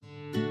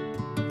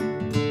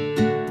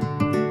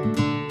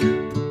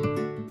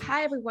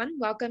Hi, everyone.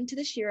 Welcome to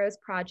the Shiro's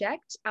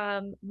Project.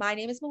 My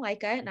name is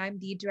Malika, and I'm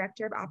the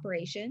Director of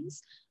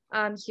Operations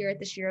here at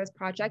the Shiro's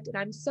Project. And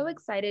I'm so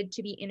excited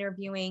to be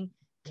interviewing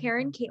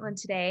Karen Catlin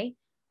today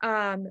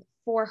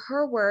for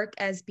her work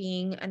as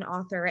being an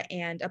author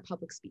and a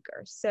public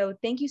speaker. So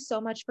thank you so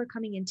much for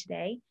coming in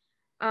today.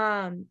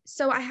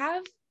 So I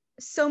have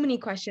so many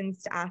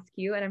questions to ask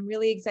you, and I'm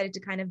really excited to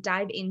kind of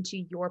dive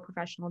into your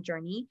professional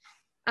journey.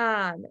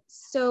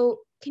 So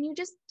can you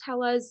just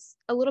tell us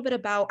a little bit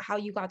about how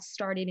you got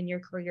started in your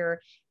career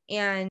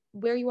and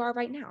where you are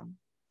right now?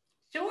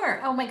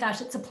 Sure. Oh my gosh,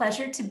 it's a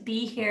pleasure to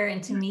be here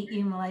and to meet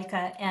you,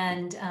 Malika,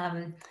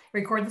 and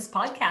record this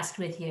podcast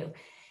with you.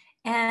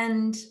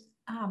 And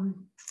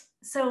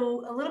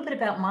so, a little bit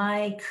about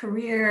my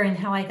career and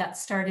how I got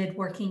started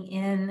working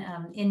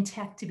in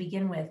tech to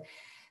begin with.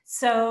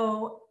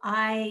 So,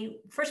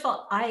 first of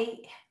all, I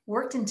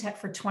worked in tech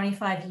for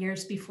 25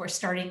 years before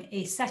starting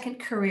a second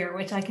career,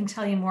 which I can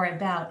tell you more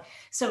about.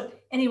 So,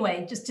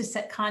 anyway, just to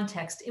set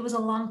context, it was a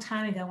long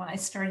time ago when I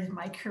started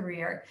my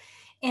career.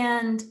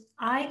 And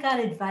I got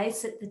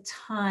advice at the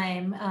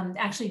time,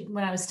 actually,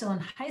 when I was still in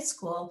high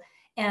school,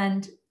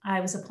 and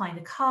I was applying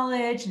to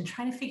college and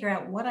trying to figure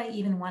out what I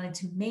even wanted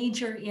to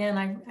major in.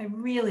 I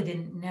really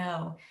didn't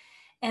know.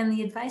 And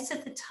the advice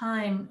at the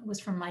time was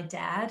from my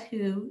dad,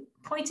 who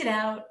pointed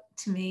out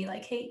to me,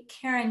 like, hey,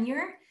 Karen,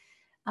 you're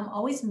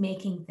always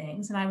making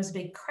things. And I was a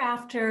big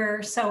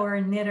crafter,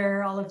 sewer,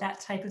 knitter, all of that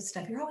type of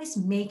stuff. You're always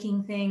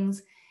making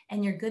things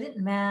and you're good at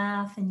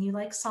math and you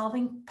like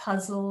solving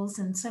puzzles.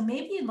 And so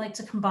maybe you'd like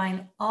to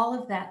combine all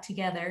of that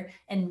together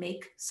and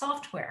make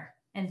software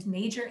and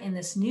major in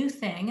this new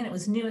thing. And it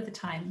was new at the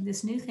time,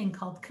 this new thing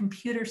called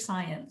computer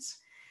science.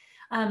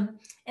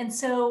 And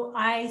so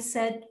I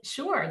said,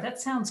 sure,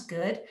 that sounds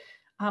good.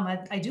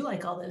 I do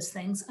like all those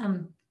things.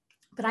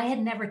 But I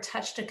had never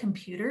touched a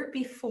computer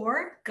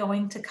before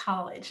going to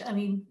college. I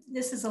mean,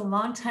 this is a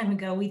long time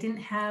ago. We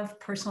didn't have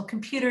personal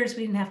computers.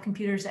 We didn't have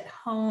computers at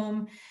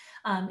home.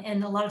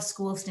 And a lot of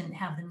schools didn't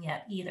have them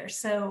yet either.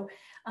 So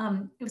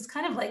it was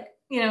kind of like,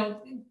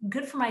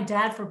 good for my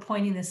dad for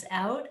pointing this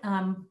out.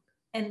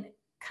 And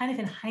kind of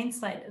in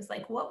hindsight, it was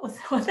like, what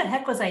the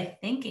heck was I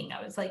thinking?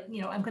 I was like,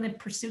 I'm going to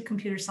pursue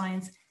computer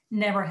science,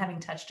 never having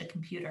touched a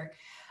computer.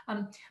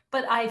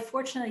 But I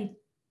fortunately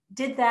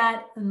did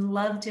that and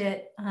loved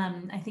it.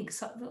 I think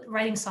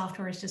writing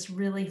software is just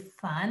really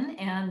fun,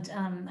 and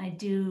I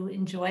do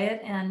enjoy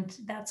it. And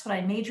that's what I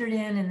majored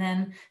in, and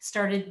then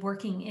started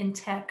working in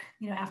tech,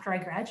 after I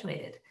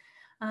graduated.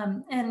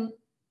 And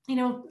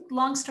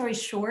long story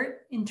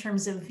short, in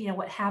terms of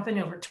what happened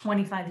over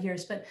 25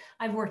 years, but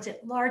I've worked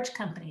at large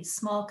companies,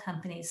 small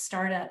companies,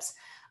 startups.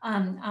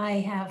 I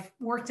have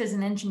worked as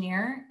an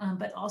engineer,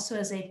 but also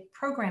as a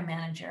program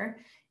manager,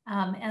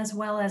 as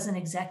well as an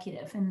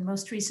executive. And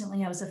most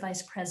recently, I was a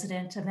vice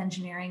president of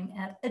engineering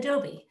at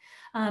Adobe.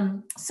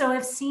 So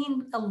I've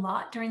seen a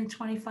lot during the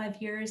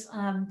 25 years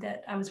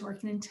that I was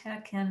working in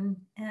tech, and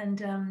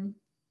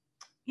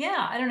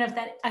yeah, I don't know if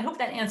I hope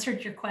that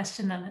answered your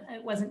question, and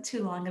it wasn't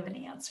too long of an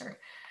answer.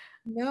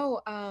 No,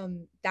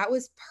 that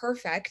was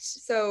perfect.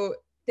 So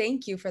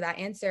thank you for that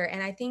answer.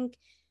 And I think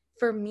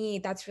for me,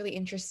 that's really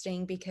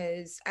interesting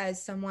because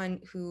as someone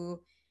who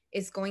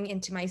is going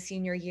into my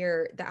senior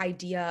year, the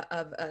idea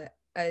of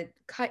a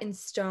cut in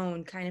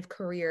stone kind of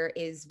career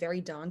is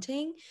very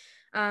daunting.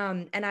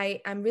 And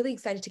I'm really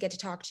excited to get to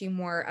talk to you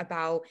more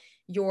about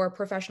your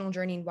professional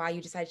journey and why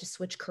you decided to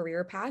switch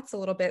career paths a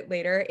little bit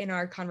later in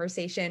our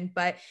conversation.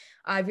 But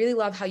I really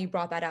love how you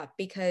brought that up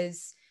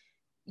because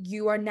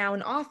you are now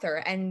an author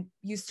and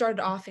you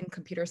started off in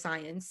computer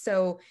science.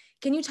 So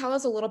can you tell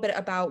us a little bit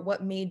about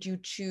what made you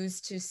choose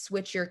to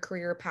switch your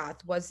career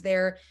path? Was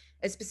there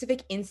a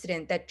specific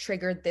incident that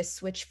triggered this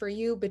switch for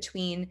you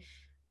between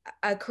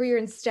a career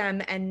in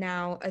STEM and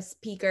now a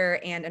speaker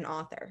and an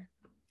author?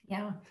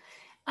 Yeah.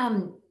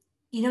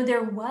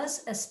 There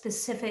was a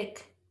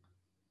specific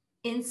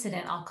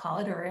incident, I'll call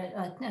it, or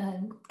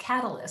a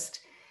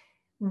catalyst,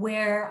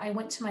 where I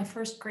went to my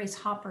first Grace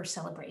Hopper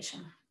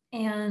celebration.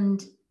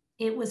 And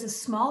it was a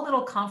small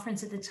little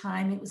conference at the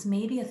time. It was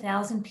maybe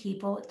 1,000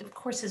 people. It, of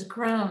course, has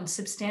grown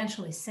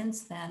substantially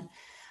since then.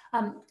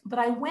 But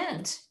I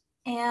went,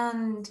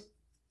 and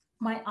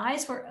my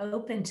eyes were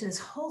open to this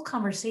whole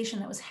conversation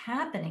that was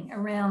happening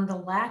around the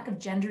lack of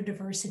gender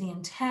diversity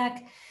in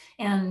tech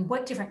and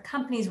what different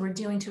companies were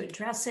doing to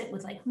address it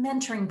with like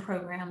mentoring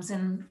programs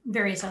and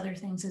various other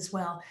things as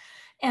well.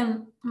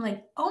 And I'm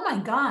like, oh my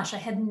gosh, I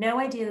had no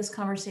idea this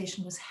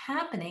conversation was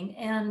happening.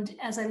 And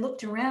as I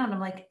looked around, I'm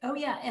like, oh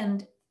yeah.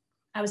 And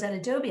I was at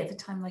Adobe at the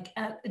time. Like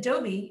at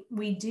Adobe,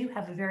 we do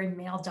have a very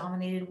male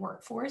dominated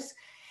workforce.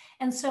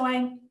 And so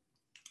I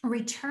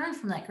returned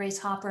from that Grace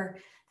Hopper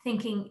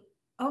thinking,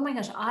 oh my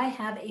gosh, I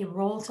have a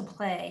role to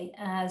play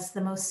as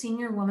the most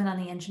senior woman on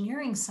the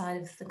engineering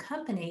side of the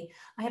company.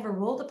 I have a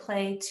role to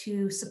play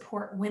to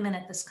support women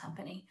at this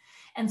company.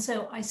 And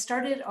so I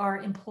started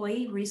our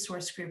employee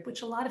resource group,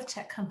 which a lot of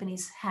tech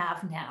companies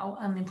have now,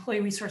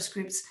 employee resource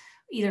groups,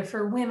 either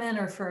for women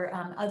or for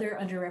other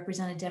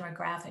underrepresented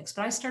demographics.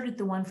 But I started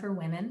the one for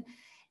women.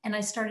 And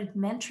I started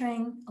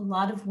mentoring a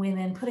lot of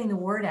women, putting the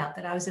word out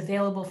that I was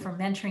available for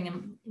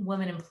mentoring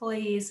women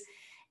employees,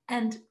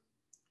 and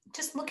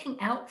just looking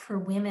out for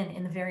women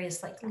in the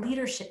various like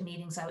leadership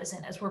meetings I was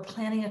in as we're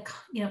planning a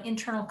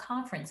internal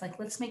conference. Like,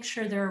 let's make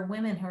sure there are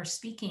women who are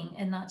speaking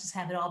and not just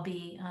have it all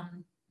be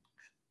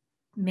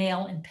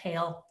male and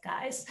pale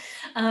guys.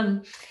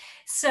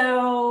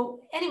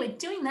 So anyway,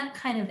 doing that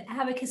kind of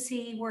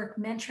advocacy work,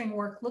 mentoring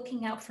work,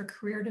 looking out for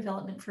career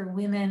development for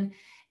women,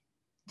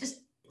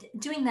 just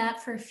doing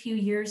that for a few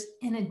years,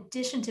 in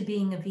addition to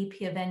being a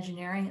VP of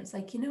engineering, it's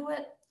like, you know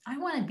what? I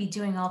want to be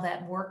doing all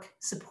that work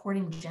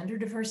supporting gender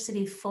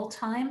diversity full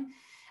time,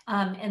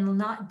 and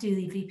not do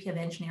the VP of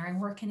engineering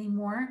work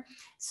anymore.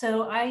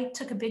 So I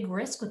took a big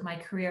risk with my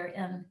career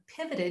and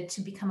pivoted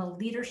to become a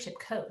leadership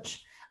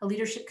coach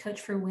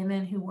for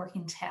women who work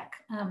in tech.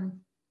 I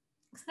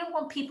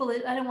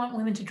don't want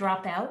women to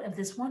drop out of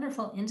this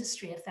wonderful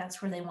industry if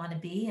that's where they want to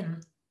be,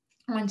 and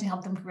I want to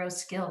help them grow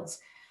skills.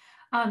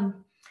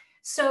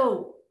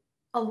 So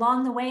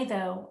along the way,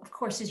 though, of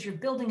course, as you're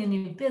building a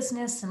new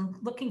business and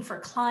looking for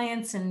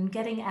clients and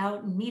getting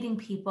out and meeting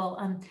people,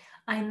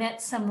 I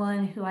met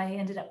someone who I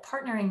ended up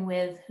partnering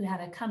with who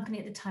had a company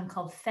at the time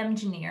called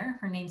Femgineer.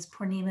 Her name's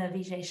Purnima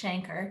Vijay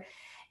Shankar.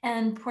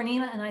 And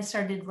Purnima and I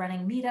started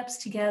running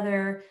meetups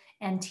together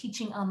and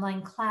teaching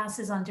online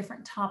classes on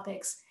different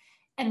topics,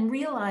 and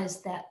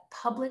realized that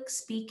public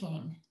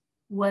speaking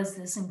was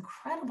this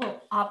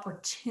incredible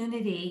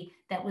opportunity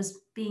that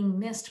was being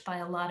missed by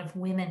a lot of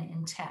women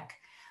in tech.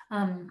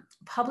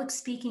 Public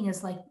speaking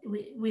is like,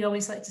 we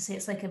always like to say,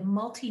 it's like a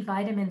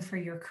multivitamin for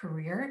your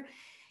career,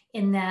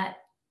 in that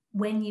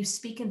when you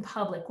speak in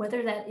public,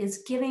 whether that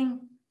is giving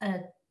a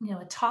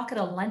talk at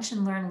a lunch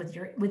and learn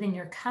within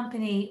your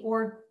company,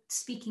 or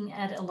speaking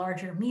at a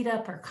larger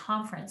meetup or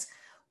conference,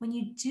 when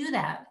you do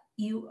that,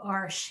 you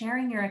are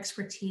sharing your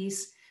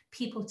expertise,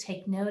 people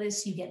take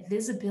notice, you get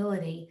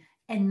visibility,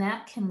 and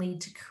that can lead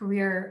to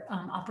career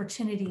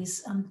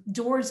opportunities,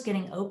 doors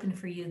getting open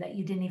for you that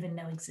you didn't even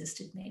know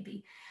existed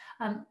maybe.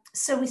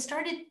 So we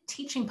started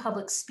teaching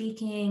public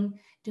speaking,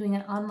 doing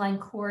an online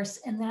course,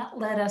 and that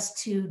led us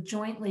to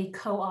jointly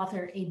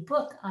co-author a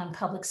book on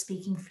public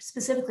speaking,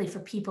 specifically for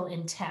people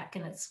in tech,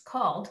 and it's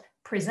called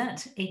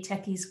Present, A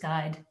Techie's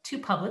Guide to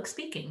Public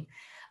Speaking.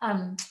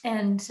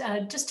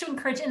 Just to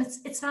encourage, and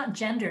it's not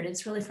gendered,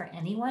 it's really for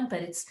anyone,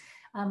 but it's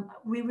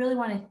we really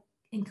want to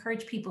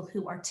encourage people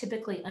who are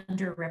typically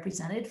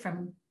underrepresented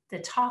from the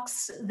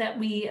talks that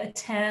we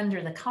attend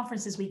or the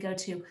conferences we go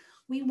to.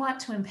 We want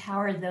to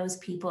empower those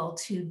people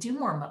to do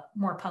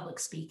more public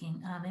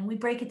speaking, and we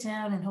break it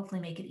down and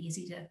hopefully make it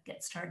easy to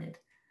get started.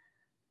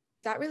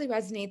 That really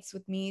resonates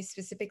with me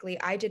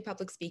specifically. I did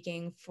public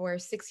speaking for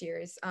 6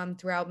 years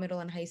throughout middle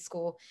and high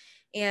school.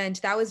 And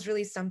that was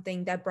really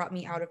something that brought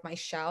me out of my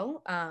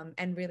shell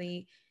and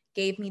really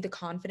gave me the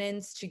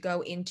confidence to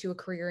go into a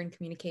career in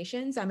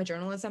communications. I'm a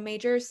journalism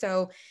major.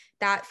 So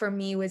that for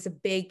me was a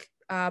big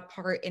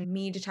part in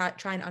me to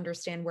try and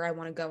understand where I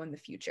want to go in the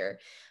future.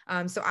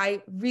 So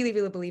I really,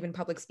 really believe in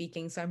public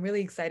speaking. So I'm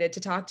really excited to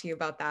talk to you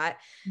about that.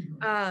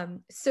 Mm-hmm.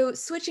 So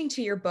switching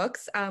to your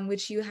books,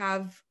 which you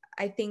have,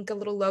 I think, a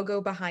little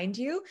logo behind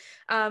you,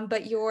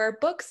 but your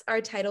books are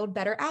titled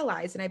Better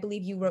Allies, and I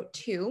believe you wrote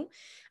 2.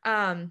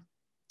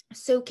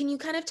 So can you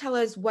kind of tell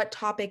us what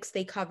topics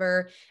they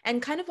cover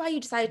and kind of why you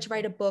decided to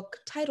write a book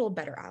titled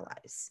Better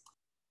Allies?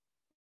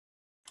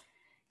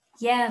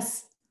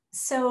 Yes.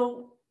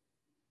 So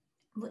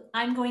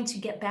I'm going to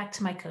get back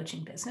to my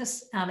coaching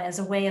business as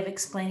a way of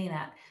explaining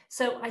that.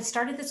 So I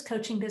started this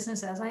coaching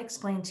business, as I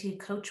explained, to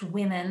coach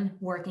women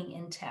working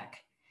in tech.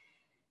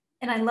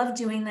 And I love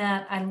doing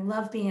that. I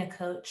love being a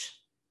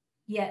coach.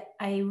 Yet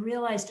I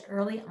realized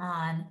early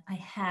on I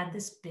had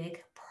this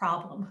big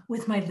problem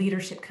with my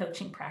leadership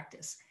coaching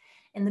practice.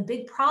 And the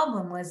big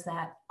problem was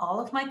that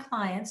all of my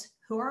clients,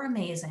 who are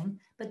amazing,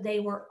 but they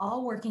were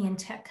all working in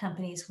tech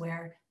companies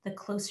where the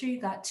closer you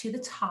got to the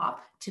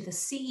top, to the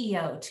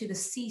CEO, to the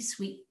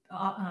C-suite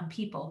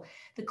people,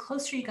 the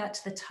closer you got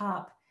to the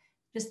top,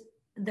 just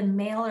the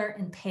maler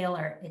and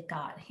paler it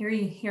got. Here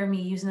you hear me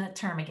using that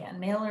term again,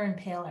 maler and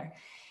paler.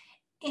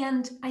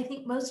 And I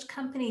think most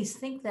companies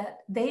think that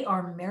they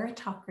are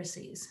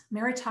meritocracies.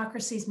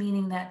 Meritocracies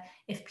meaning that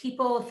if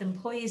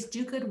employees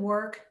do good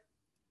work,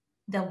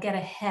 they'll get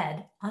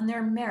ahead on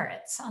their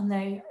merits, on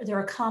their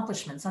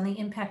accomplishments, on the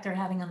impact they're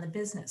having on the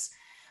business.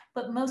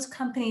 But most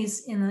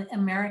companies in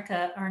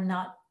America are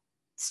not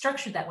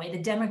structured that way.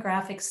 The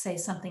demographics say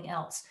something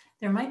else.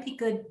 There might be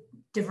good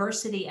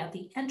diversity at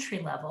the entry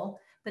level,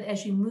 but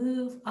as you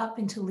move up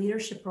into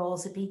leadership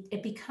roles,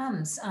 it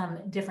becomes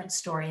a different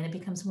story, and it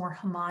becomes more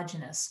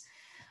homogenous.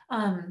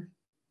 And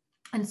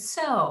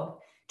so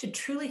to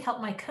truly help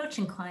my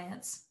coaching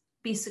clients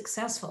be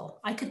successful,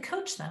 I could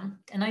coach them,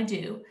 and I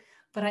do,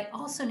 but I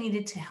also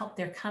needed to help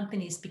their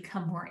companies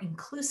become more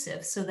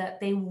inclusive so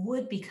that they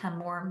would become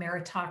more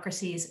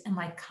meritocracies and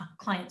my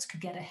clients could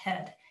get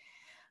ahead.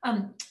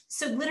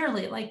 So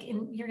literally,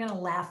 you're going to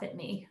laugh at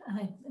me. I'm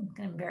going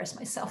to embarrass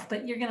myself,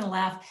 but you're going to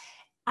laugh.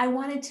 I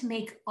wanted to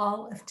make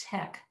all of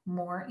tech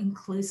more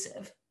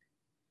inclusive.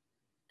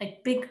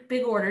 like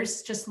big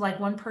orders, just like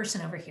one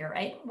person over here,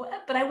 right?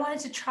 But I wanted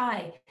to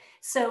try.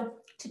 So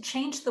to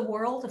change the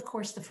world, of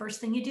course, the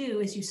first thing you do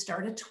is you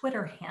start a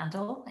Twitter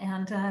handle.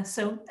 And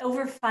so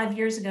over 5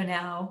 years ago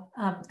now,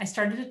 I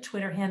started a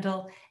Twitter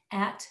handle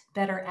at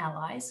Better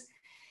Allies.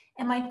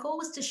 And my goal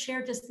was to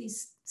share just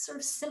these sort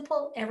of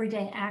simple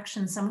everyday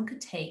actions someone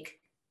could take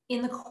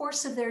in the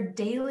course of their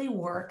daily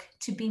work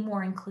to be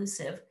more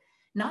inclusive,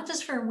 not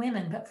just for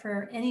women, but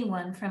for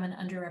anyone from an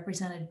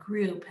underrepresented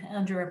group,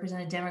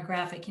 underrepresented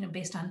demographic,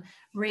 based on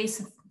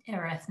race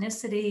or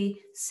ethnicity,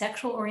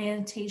 sexual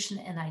orientation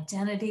and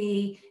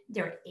identity,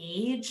 their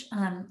age,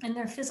 and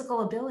their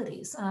physical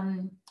abilities.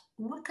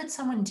 What could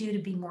someone do to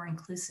be more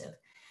inclusive?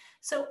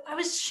 So I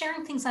was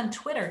sharing things on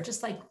Twitter,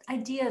 just like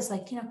ideas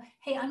like,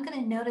 hey, I'm going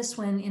to notice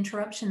when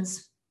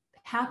interruptions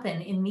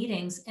happen in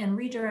meetings and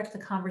redirect the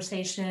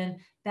conversation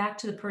back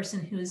to the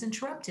person who is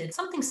interrupted,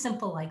 something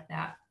simple like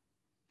that.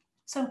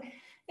 So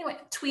anyway,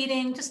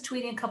 just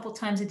tweeting a couple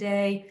times a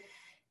day.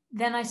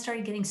 Then I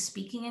started getting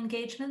speaking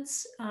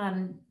engagements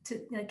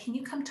can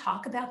you come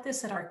talk about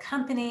this at our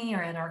company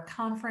or at our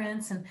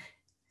conference? And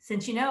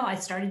since, I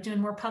started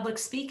doing more public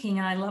speaking,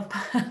 and I love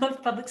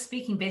public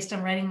speaking based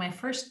on writing my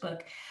first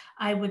book,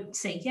 I would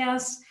say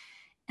yes.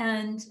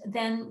 And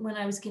then when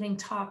I was giving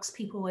talks,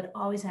 people would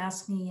always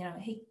ask me,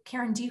 hey,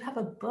 Karen, do you have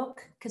a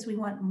book? Because we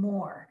want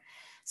more.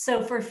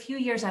 So for a few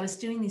years, I was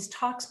doing these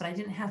talks, but I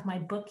didn't have my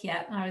book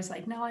yet. And I was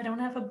like, no, I don't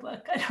have a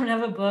book. I don't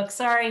have a book.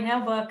 Sorry,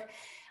 no book.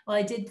 Well,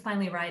 I did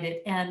finally write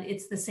it, and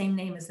it's the same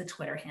name as the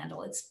Twitter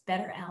handle. It's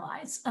Better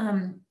Allies.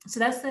 So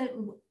that's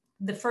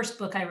the first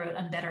book I wrote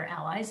on Better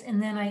Allies.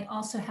 And then I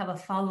also have a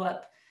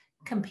follow-up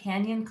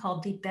companion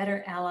called The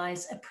Better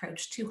Allies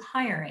Approach to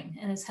Hiring,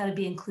 and it's how to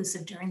be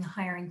inclusive during the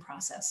hiring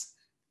process.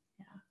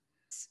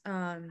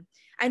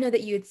 I know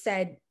that you had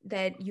said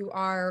that you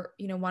are,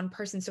 one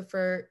person. So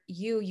for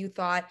you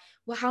thought,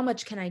 well, how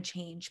much can I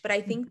change? But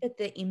I think that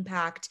the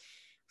impact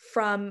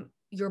from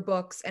your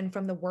books and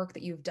from the work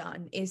that you've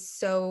done is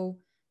so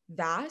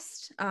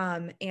vast.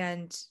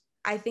 And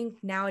I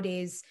think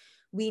nowadays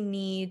we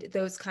need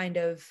those kind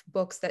of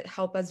books that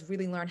help us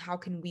really learn how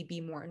can we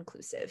be more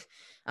inclusive.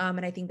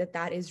 And I think that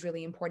that is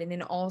really important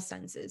in all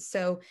senses.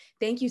 So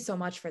thank you so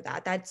much for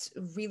that. That's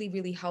really,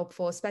 really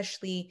helpful,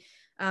 especially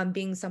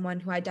being someone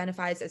who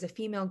identifies as a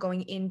female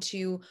going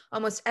into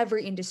almost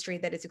every industry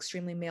that is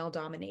extremely male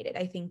dominated.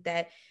 I think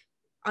that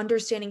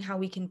understanding how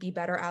we can be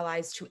better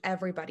allies to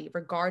everybody,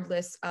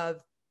 regardless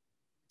of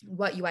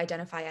what you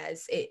identify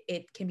as,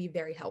 it can be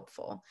very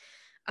helpful.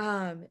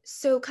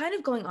 So kind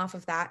of going off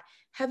of that,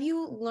 have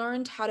you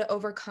learned how to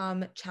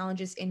overcome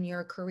challenges in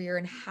your career,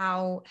 and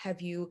how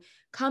have you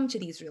come to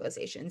these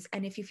realizations?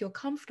 And if you feel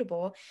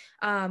comfortable,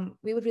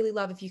 we would really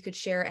love if you could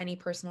share any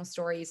personal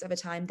stories of a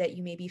time that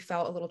you maybe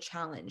felt a little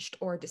challenged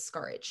or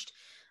discouraged,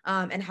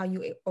 and how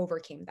you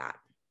overcame that.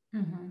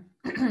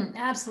 Mm-hmm.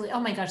 Absolutely. Oh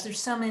my gosh, there's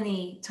so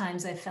many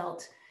times I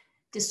felt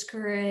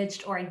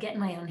discouraged, or I get in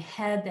my own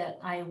head that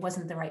I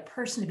wasn't the right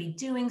person to be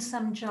doing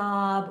some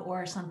job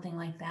or something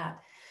like that.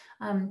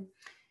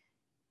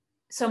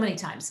 So many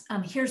times.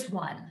 Here's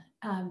one.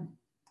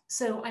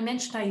 So I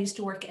mentioned I used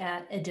to work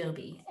at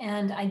Adobe,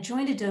 and I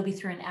joined Adobe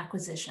through an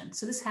acquisition.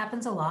 So this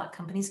happens a lot.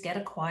 Companies get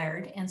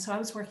acquired. And so I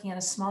was working at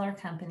a smaller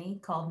company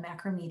called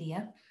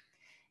Macromedia,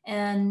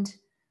 and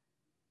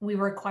we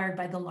were acquired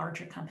by the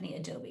larger company,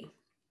 Adobe.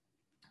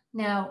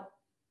 Now,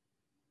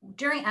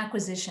 during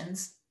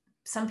acquisitions,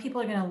 some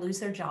people are going to lose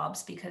their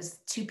jobs because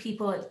two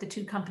people at the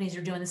two companies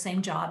are doing the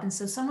same job. And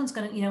so someone's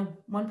going to,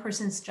 one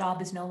person's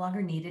job is no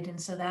longer needed. And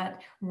so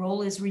that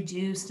role is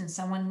reduced, and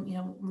someone,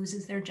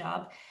 loses their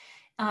job.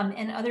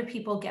 And other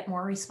people get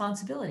more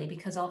responsibility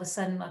because all of a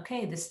sudden,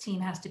 okay, this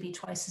team has to be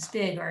twice as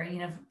big, or,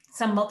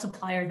 some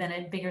multiplier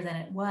bigger than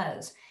it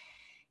was.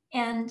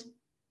 And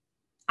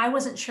I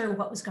wasn't sure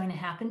what was going to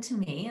happen to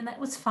me. And that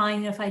was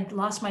fine. If I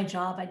lost my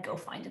job, I'd go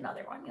find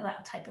another one,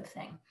 that type of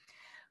thing.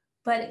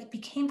 But it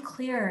became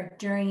clear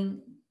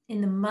in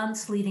the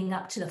months leading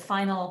up to the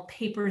final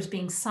papers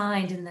being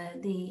signed and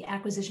the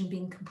acquisition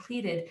being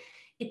completed,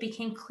 it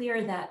became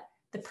clear that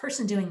the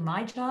person doing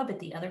my job at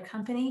the other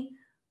company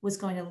was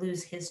going to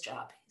lose his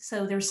job.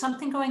 So there was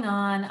something going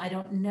on. I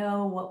don't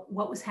know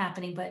what was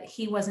happening, but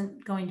he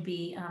wasn't going to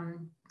be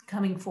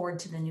coming forward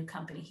to the new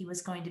company. He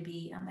was going to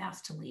be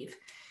asked to leave.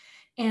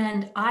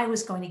 And I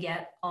was going to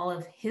get all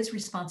of his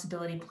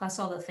responsibility, plus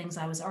all the things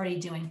I was already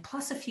doing,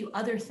 plus a few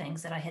other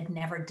things that I had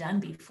never done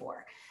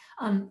before.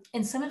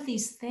 And some of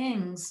these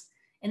things,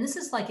 and this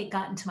is like it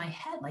got into my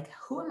head, like,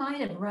 who am I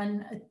to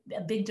run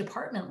a big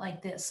department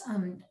like this?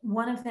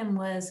 One of them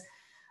was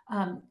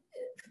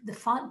the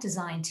font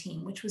design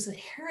team, which was a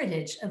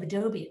heritage of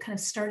Adobe. It kind of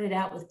started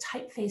out with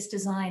typeface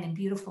design and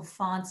beautiful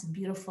fonts and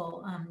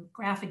beautiful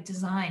graphic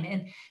design.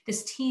 And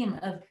this team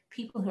of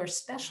people who are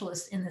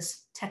specialists in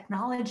this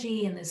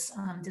technology and this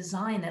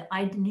design that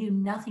I knew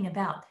nothing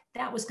about,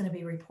 that was going to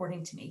be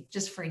reporting to me,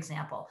 just for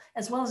example,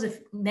 as well as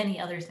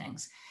many other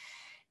things.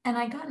 And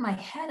I got in my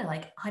head,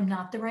 like, I'm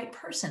not the right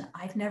person.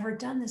 I've never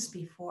done this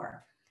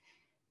before.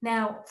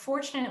 Now,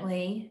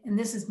 fortunately, and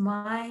this is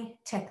my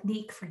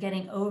technique for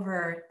getting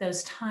over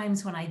those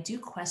times when I do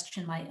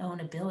question my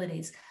own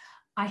abilities,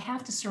 I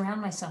have to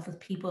surround myself with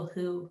people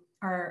who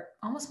are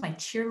almost my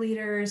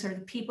cheerleaders, or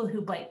the people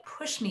who like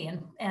push me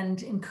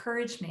and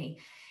encourage me.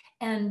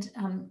 And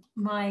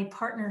my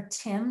partner,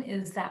 Tim,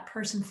 is that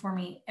person for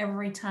me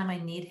every time I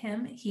need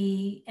him.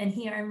 I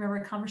remember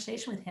a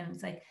conversation with him.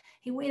 He's like,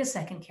 hey, wait a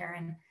second,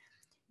 Karen,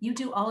 you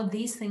do all of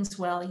these things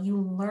well. You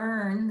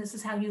learn. This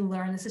is how you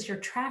learn. This is your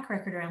track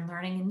record around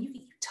learning. And you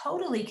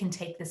totally can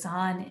take this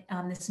on,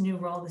 this new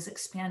role, this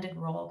expanded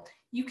role.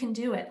 You can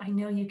do it. I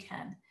know you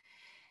can.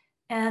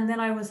 And then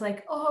I was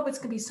like, oh, it's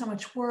going to be so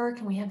much work.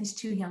 And we have these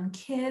 2 young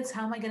kids.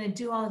 How am I going to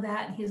do all of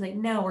that? And he's like,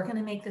 no, we're going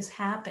to make this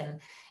happen.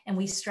 And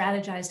we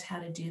strategized how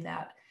to do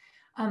that.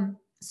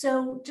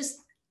 So just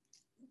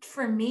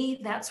for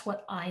me, that's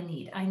what I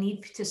need. I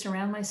need to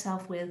surround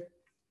myself with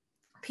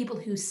people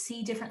who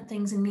see different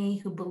things in me,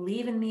 who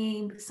believe in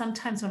me,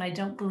 sometimes when I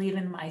don't believe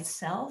in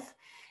myself,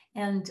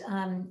 and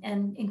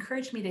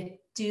encourage me to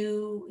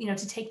do,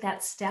 to take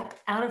that step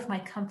out of my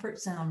comfort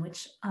zone,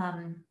 which,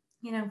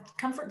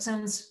 comfort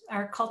zones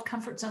are called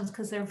comfort zones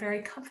because they're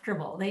very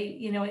comfortable.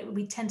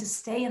 We tend to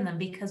stay in them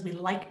because we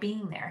like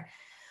being there.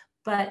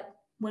 But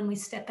when we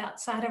step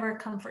outside of our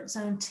comfort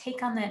zone,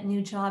 take on that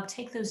new job,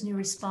 take those new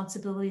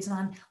responsibilities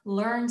on,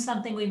 learn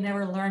something we've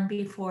never learned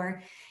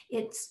before,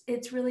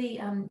 it's really,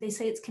 they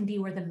say it can be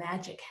where the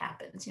magic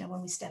happens,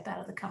 when we step out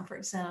of the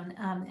comfort zone.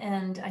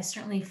 And I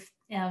certainly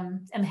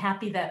am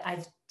happy that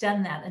I've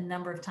done that a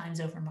number of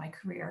times over my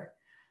career.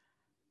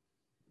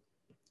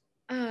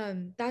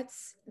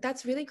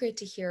 That's really great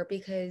to hear,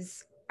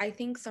 because I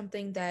think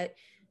something that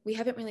we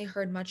haven't really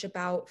heard much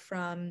about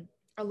from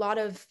a lot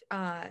of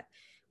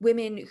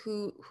women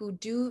who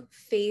do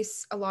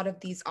face a lot of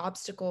these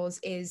obstacles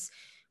is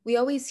we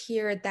always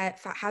hear that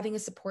having a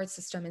support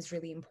system is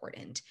really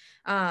important.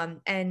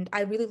 And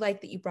I really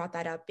like that you brought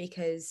that up,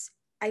 because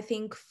I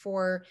think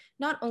for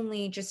not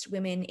only just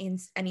women in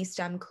any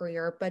STEM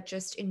career, but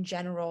just in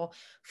general,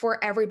 for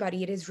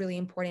everybody, it is really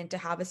important to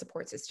have a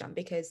support system,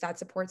 because that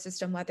support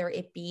system, whether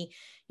it be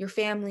your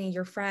family,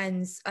 your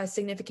friends, a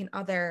significant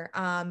other,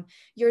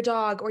 your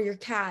dog or your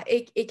cat,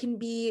 it can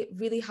be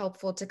really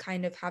helpful to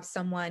kind of have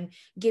someone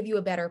give you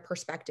a better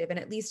perspective and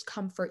at least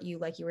comfort you,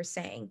 like you were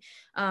saying,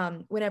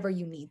 whenever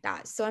you need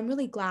that. So I'm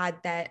really glad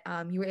that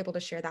you were able to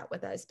share that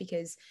with us,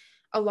 because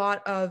a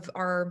lot of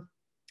our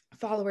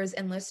followers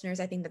and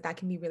listeners, I think that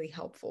can be really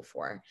helpful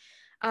for.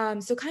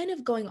 So kind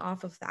of going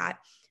off of that,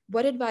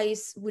 what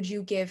advice would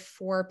you give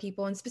for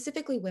people, and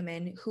specifically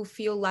women, who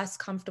feel less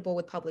comfortable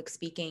with public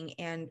speaking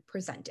and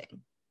presenting?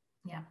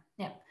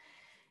 Yeah.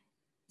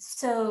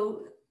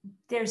 So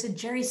there's a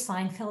Jerry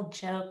Seinfeld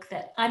joke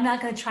that I'm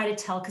not going to try to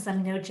tell because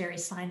I'm no Jerry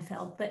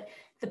Seinfeld, but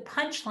the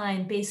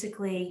punchline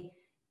basically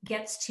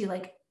gets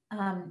to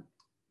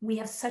we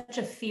have such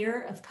a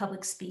fear of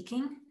public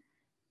speaking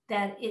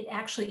that it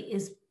actually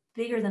is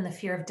bigger than the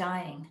fear of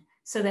dying.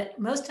 So that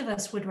most of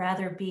us would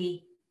rather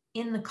be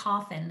in the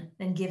coffin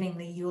than giving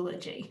the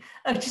eulogy.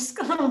 Just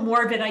a little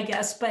morbid, I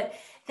guess, but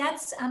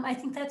that's I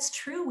think that's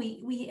true.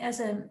 We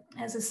as a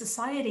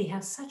society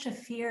have such a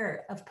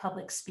fear of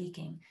public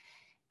speaking.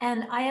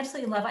 And I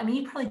absolutely love,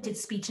 you probably did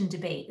speech and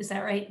debate. Is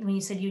that right? When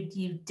you said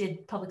you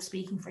did public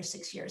speaking for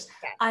 6 years.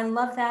 Yes. I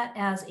love that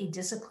as a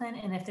discipline.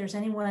 And if there's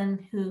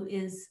anyone who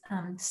is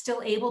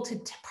still able to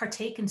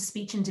partake in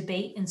speech and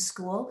debate in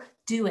school,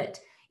 do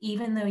it,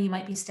 even though you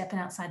might be stepping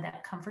outside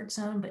that comfort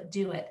zone, but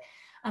do it.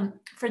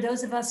 For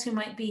those of us who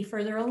might be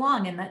further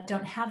along and that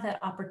don't have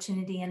that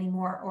opportunity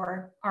anymore,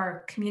 or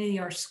our community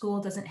or school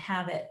doesn't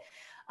have it,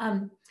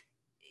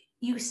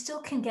 you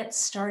still can get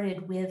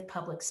started with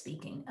public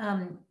speaking.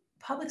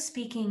 Public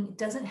speaking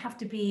doesn't have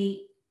to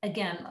be,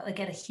 again, like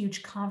at a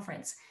huge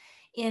conference.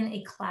 In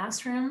a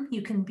classroom,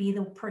 you can be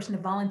the person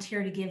to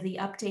volunteer to give the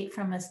update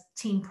from a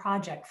team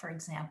project, for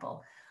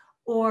example.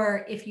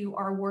 Or if you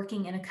are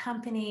working in a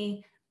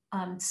company,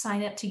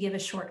 sign up to give a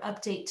short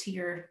update to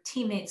your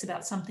teammates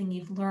about something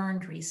you've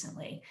learned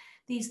recently.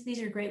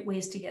 These are great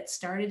ways to get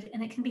started,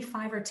 and it can be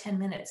 5 or 10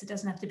 minutes. It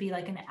doesn't have to be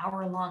like an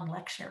hour-long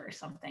lecture or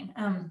something.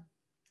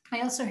 I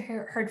also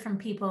heard from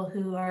people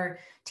who are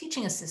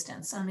teaching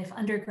assistants. If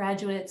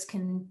undergraduates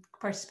can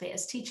participate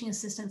as teaching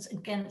assistants,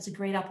 again, it's a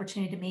great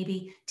opportunity to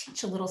maybe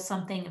teach a little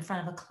something in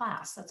front of a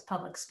class. That's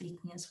public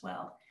speaking as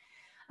well.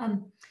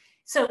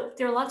 So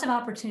there are lots of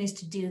opportunities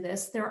to do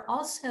this. There are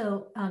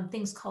also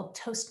things called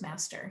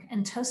Toastmaster,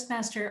 and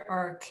Toastmaster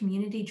are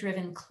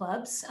community-driven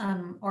clubs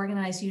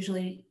organized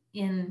usually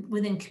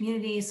within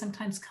communities.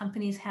 Sometimes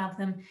companies have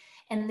them,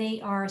 and they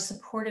are a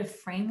supportive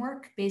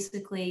framework,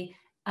 basically,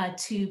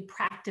 to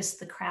practice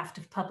the craft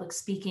of public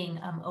speaking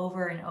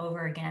over and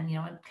over again,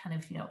 kind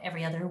of,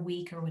 every other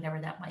week or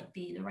whatever that might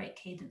be, the right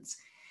cadence.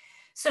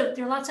 So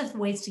there are lots of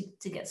ways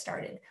to get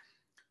started.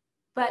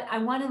 But I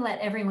want to let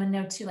everyone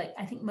know too,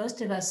 I think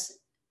most of us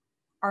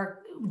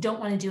don't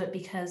want to do it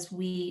because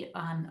we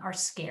are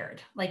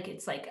scared.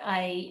 It's like,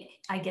 I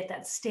get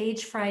that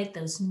stage fright,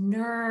 those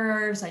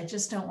nerves. I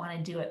just don't want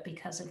to do it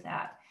because of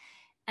that.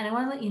 And I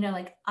want to let you know,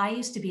 like, I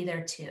used to be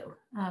there too.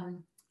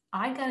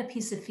 I got a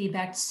piece of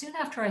feedback soon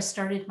after I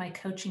started my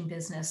coaching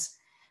business.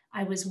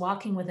 I was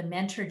walking with a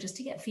mentor just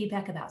to get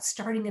feedback about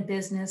starting a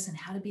business and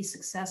how to be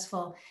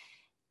successful.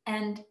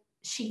 And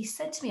she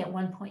said to me at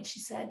one point,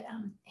 she said,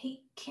 hey,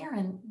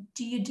 Karen,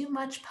 do you do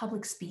much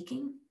public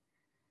speaking?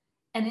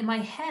 And in my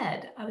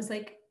head, I was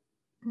like,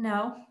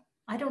 no,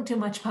 I don't do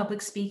much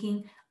public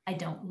speaking. I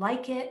don't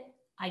like it.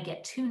 I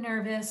get too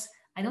nervous.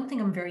 I don't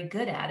think I'm very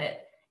good at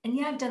it. And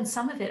yeah, I've done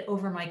some of it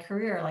over my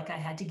career. Like I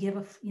had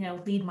to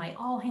lead my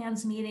all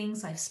hands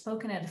meetings. I've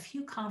spoken at a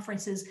few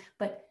conferences,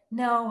 but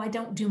no, I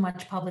don't do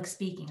much public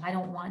speaking. I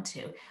don't want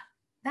to.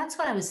 That's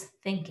what I was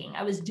thinking.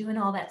 I was doing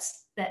all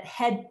that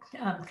head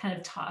kind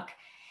of talk.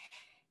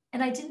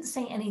 And I didn't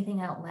say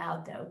anything out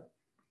loud though,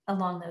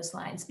 along those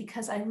lines,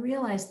 because I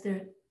realized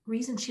the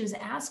reason she was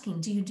asking,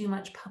 do you do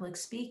much public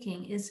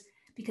speaking, is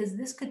because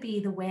this could be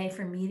the way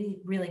for me to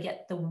really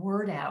get the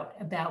word out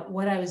about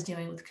what I was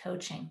doing with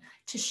coaching,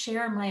 to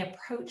share my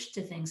approach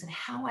to things and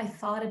how I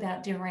thought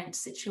about different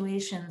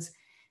situations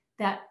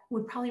that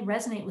would probably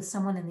resonate with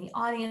someone in the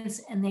audience,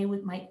 and they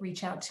might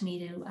reach out to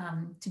me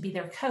to be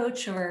their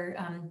coach or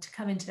to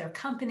come into their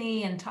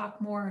company and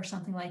talk more or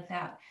something like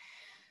that.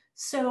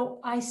 So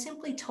I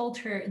simply told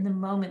her in the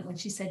moment when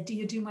she said, do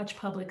you do much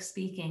public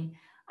speaking?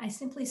 I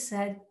simply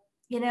said,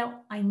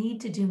 I need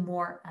to do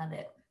more of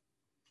it.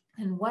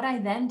 And what I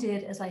then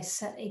did is I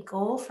set a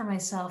goal for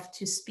myself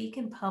to speak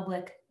in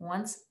public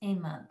once a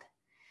month.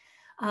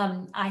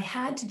 I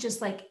had to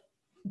just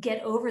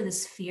get over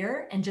this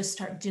fear and just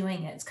start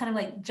doing it. It's kind of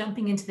like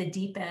jumping into the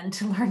deep end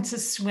to learn to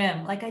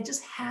swim. Like I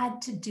just had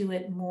to do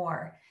it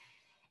more.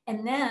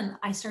 And then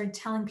I started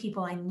telling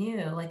people I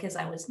knew, like as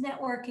I was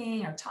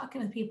networking or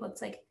talking with people,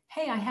 it's like,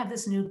 hey, I have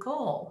this new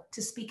goal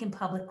to speak in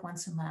public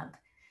once a month.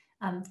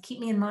 Keep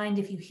me in mind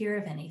if you hear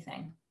of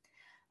anything.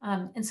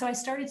 And so I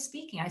started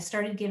speaking. I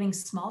started giving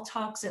small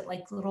talks at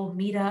like little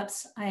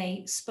meetups.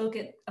 I spoke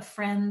at a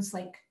friend's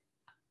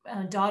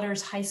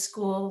daughter's high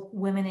school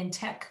women in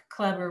tech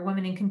club or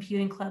women in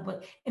computing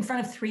club in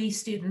front of 3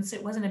 students.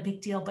 It wasn't a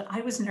big deal, but I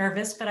was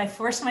nervous, but I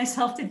forced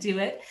myself to do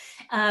it.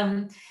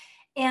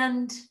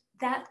 And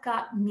that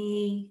got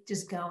me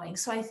just going.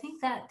 So I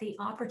think that the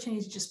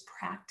opportunity to just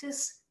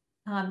practice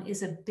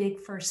is a big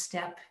first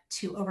step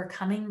to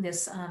overcoming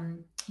this,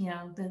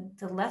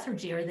 the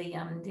lethargy or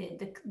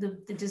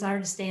the desire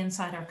to stay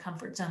inside our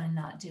comfort zone and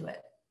not do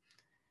it.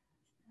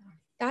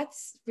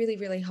 That's really,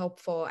 really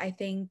helpful. I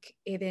think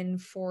even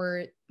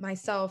for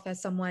myself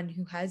as someone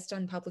who has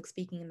done public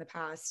speaking in the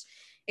past,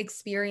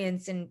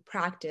 experience and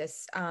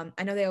practice,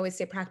 I know they always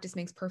say practice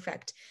makes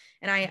perfect.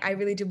 And I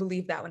really do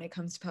believe that when it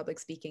comes to public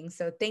speaking.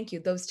 So thank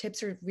you. Those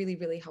tips are really,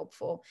 really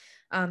helpful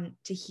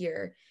to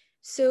hear.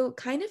 So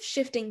kind of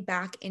shifting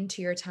back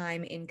into your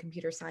time in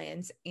computer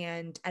science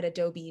and at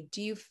Adobe, do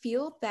you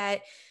feel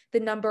that the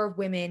number of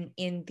women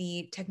in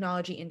the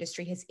technology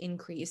industry has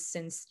increased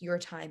since your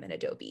time at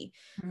Adobe?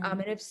 Mm-hmm.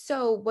 And if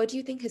so, what do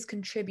you think has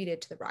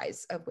contributed to the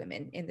rise of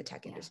women in the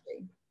tech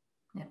industry?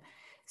 Yeah.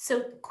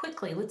 So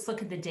quickly, let's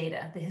look at the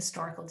data, the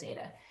historical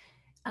data.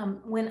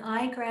 When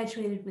I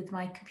graduated with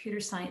my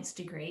computer science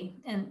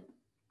degree, and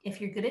if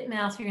you're good at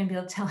math, you're going to be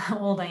able to tell how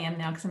old I am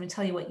now because I'm going to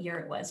tell you what year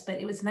it was, but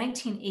it was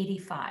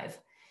 1985.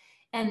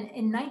 And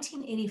in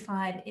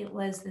 1985, it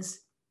was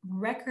this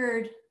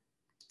record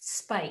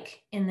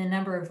spike in the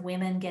number of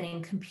women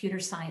getting computer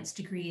science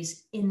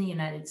degrees in the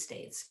United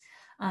States.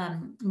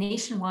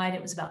 Nationwide,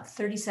 it was about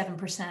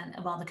 37%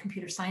 of all the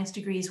computer science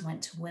degrees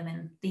went to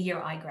women the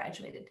year I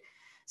graduated.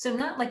 So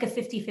not like a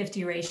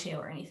 50-50 ratio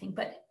or anything,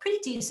 but pretty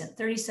decent,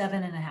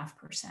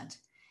 37.5%.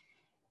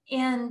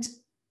 And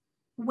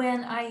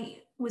when I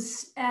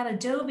was at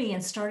Adobe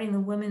and starting the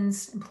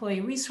Women's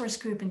Employee Resource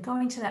Group and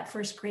going to that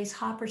first Grace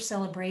Hopper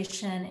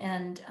celebration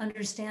and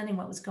understanding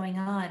what was going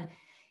on,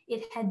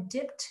 it had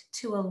dipped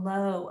to a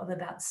low of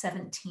about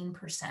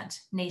 17%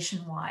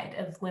 nationwide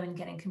of women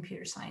getting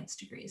computer science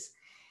degrees.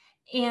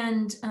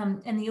 And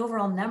the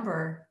overall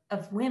number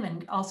of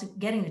women also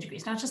getting the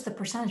degrees, not just the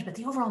percentage, but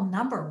the overall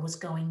number was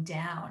going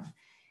down.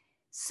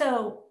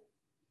 So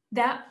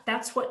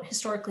that's what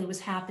historically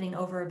was happening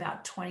over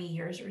about 20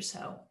 years or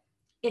so.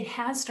 It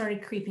has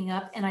started creeping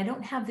up, and I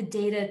don't have the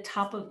data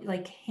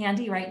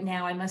handy right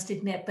now, I must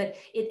admit, but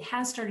it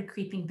has started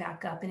creeping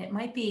back up, and it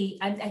might be,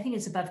 I think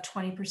it's above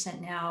 20%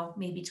 now,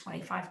 maybe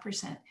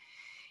 25%.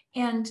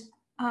 And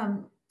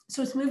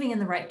so it's moving in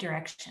the right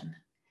direction.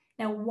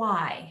 Now,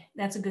 why?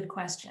 That's a good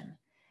question.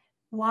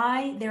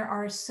 Why? There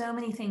are so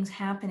many things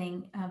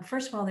happening.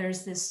 First of all,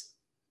 there's this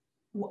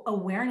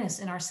awareness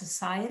in our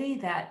society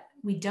that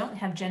we don't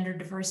have gender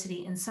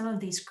diversity in some of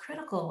these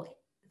critical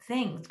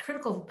things,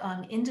 critical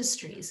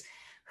industries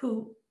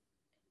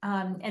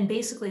and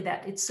basically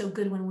that it's so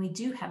good when we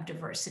do have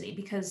diversity,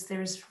 because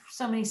there's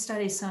so many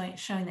studies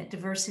showing that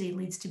diversity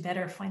leads to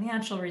better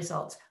financial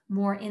results,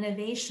 more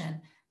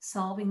innovation,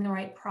 solving the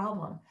right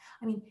problem.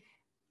 I mean,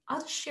 I'll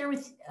just share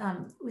with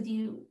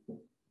you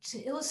to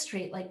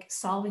illustrate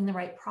solving the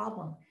right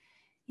problem.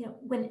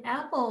 When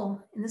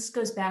Apple, and this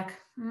goes back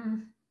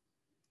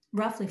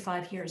roughly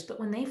 5 years. But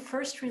when they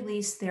first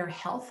released their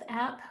health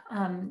app,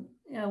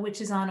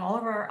 which is on all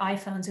of our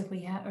iPhones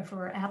if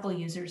we're Apple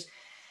users,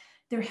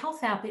 their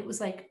health app, it was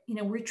like,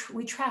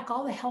 we track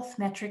all the health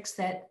metrics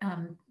that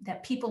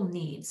that people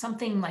need.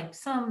 Something like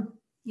some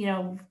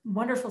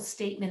wonderful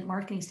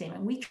marketing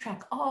statement. We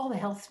track all the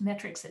health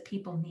metrics that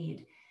people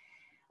need.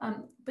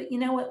 But you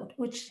know what?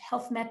 Which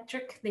health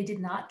metric they did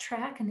not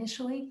track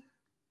initially?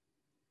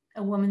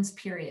 A woman's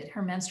period,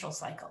 her menstrual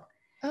cycle.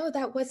 Oh,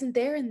 that wasn't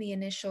there in the It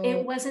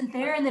initial. wasn't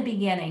there in the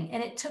beginning,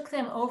 and it took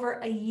them over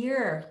a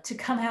year to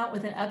come out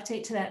with an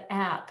update to that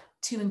app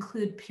to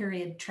include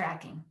period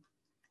tracking.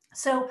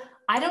 So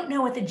I don't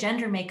know what the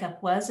gender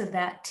makeup was of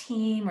that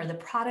team or the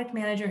product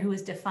manager who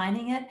was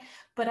defining it,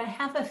 but I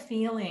have a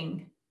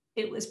feeling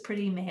it was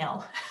pretty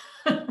male.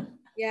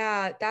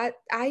 Yeah, that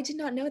I did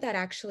not know that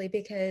actually,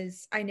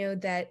 because I know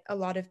that a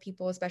lot of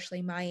people,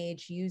 especially my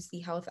age, use the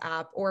health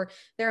app, or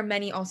there are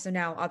many also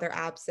now other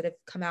apps that have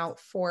come out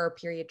for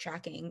period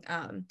tracking.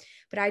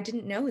 But I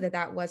didn't know that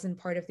that wasn't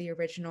part of the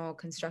original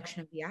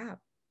construction of the app.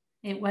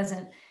 It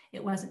wasn't.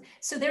 It wasn't.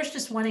 So there's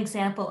just one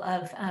example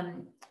of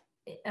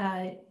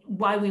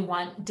why we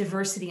want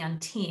diversity on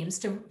teams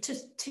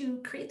to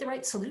create the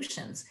right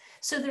solutions.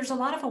 So there's a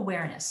lot of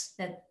awareness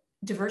that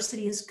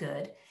diversity is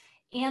good.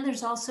 And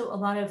there's also a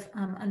lot of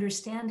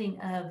understanding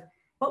of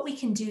what we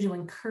can do to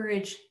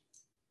encourage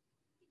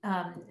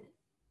I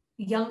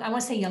want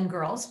to say young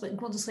girls, but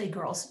we'll just say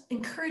girls,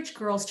 encourage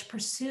girls to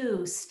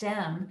pursue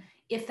STEM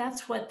if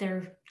that's what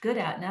they're good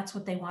at and that's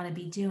what they want to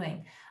be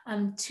doing.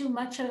 Too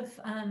much of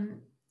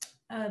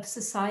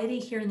society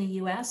here in the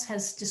US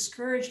has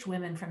discouraged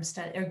women from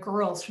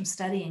girls from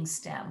studying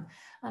STEM.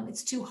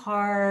 It's too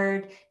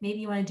hard. Maybe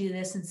you want to do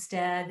this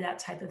instead, that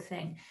type of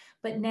thing.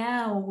 But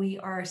now we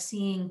are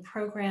seeing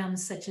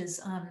programs such as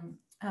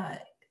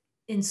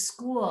in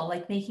school,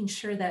 like making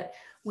sure that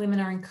women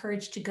are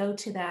encouraged to go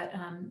to that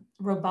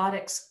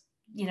robotics,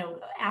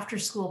 after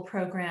school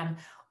program,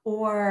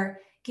 or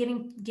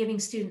giving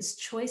students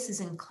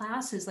choices in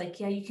classes. Like,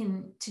 yeah, you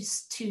can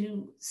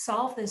to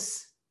solve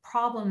this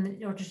problem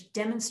or just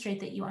demonstrate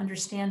that you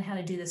understand how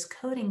to do this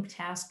coding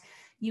task,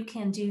 you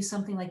can do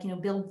something like,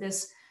 build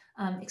this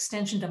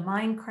extension to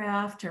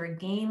Minecraft or a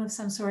game of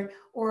some sort,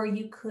 or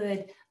you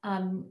could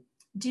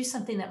do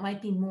something that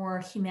might be more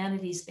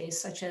humanities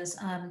based, such as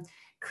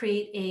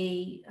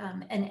create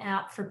an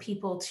app for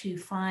people to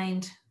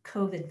find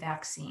COVID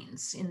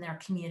vaccines in their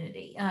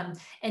community.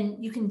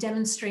 And you can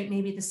demonstrate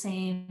maybe the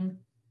same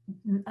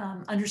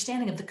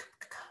understanding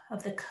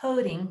of the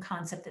coding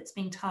concept that's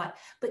being taught,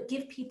 but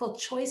give people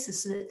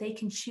choices so that they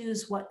can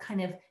choose what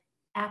kind of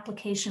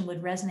application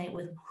would resonate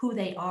with who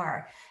they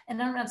are.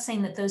 And I'm not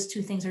saying that those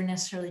two things are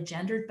necessarily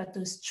gendered, but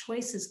those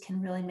choices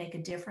can really make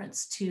a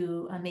difference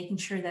to making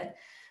sure that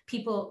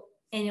people,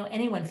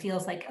 anyone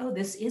feels like, oh,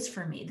 this is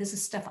for me. This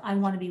is stuff I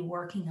want to be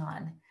working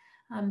on.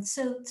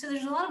 So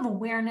there's a lot of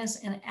awareness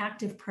and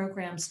active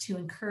programs to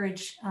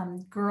encourage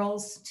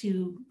girls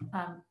to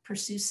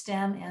pursue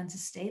STEM and to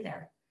stay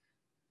there.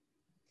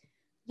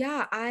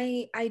 Yeah,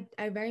 I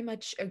very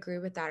much agree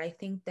with that. I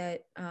think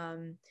that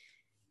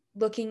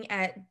looking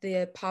at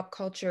the pop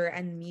culture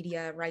and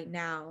media right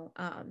now,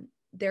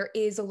 there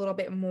is a little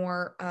bit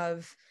more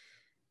of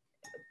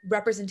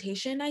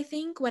representation, I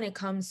think, when it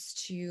comes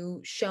to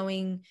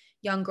showing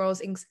young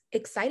girls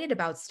excited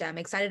about STEM,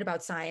 excited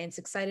about science,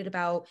 excited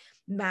about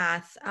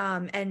math,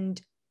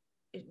 and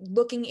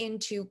looking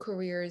into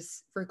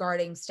careers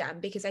regarding STEM,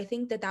 because I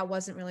think that that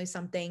wasn't really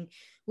something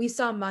we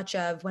saw much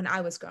of when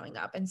I was growing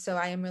up. And so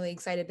I am really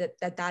excited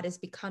that is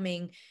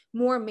becoming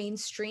more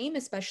mainstream,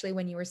 especially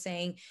when you were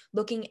saying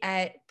looking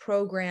at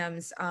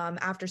programs,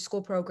 after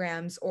school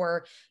programs,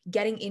 or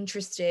getting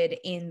interested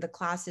in the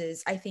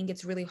classes. I think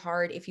it's really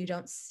hard if you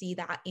don't see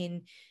that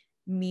in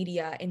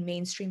media, in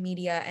mainstream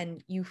media,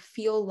 and you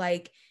feel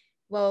like,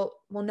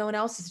 well, no one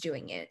else is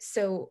doing it,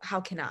 so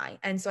how can I?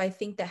 And so I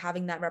think that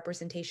having that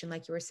representation,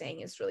 like you were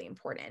saying, is really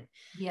important.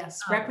 Yes,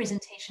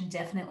 representation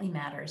definitely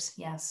matters.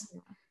 Yes.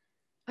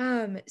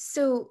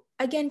 So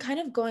again, kind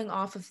of going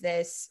off of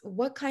this,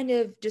 what kind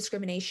of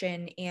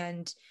discrimination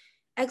and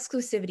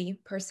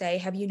exclusivity per se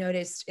have you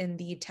noticed in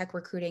the tech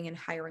recruiting and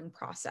hiring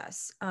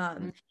process?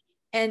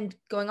 And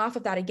going off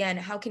of that again,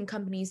 how can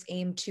companies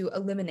aim to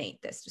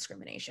eliminate this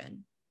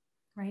discrimination?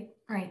 Right.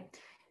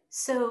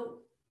 So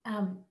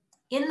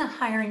in the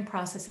hiring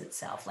process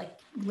itself, like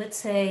let's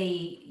say,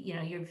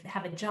 you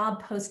have a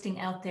job posting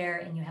out there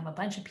and you have a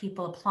bunch of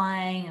people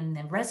applying and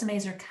then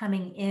resumes are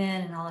coming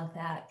in and all of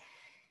that.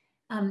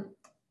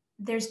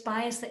 There's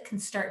bias that can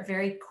start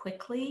very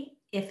quickly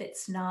if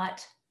it's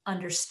not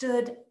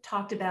understood,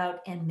 talked about,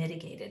 and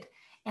mitigated.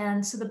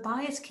 And so the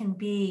bias can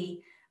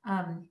be,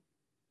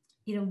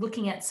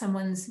 looking at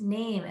someone's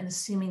name and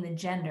assuming the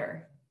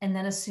gender, and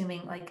then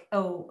assuming like,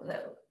 oh,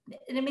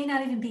 and it may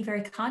not even be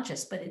very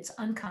conscious, but it's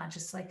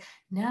unconscious. Like,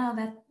 no,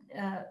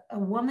 that a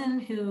woman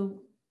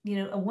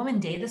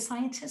data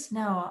scientist?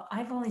 No,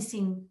 I've only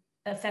seen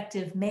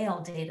effective male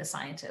data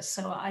scientist.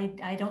 So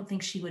I don't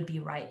think she would be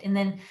right. And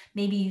then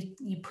maybe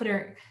you put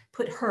her,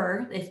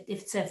 if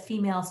it's a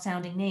female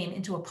sounding name,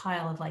 into a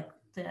pile of like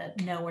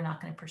no, we're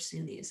not going to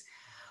pursue these.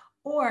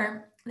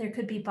 Or there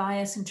could be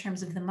bias in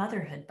terms of the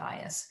motherhood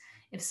bias.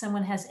 If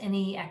someone has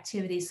any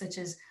activities such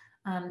as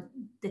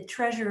the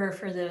treasurer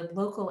for the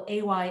local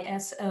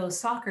AYSO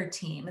soccer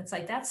team, it's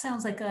like, that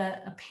sounds like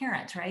a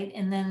parent, right?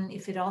 And then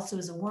if it also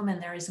is a woman,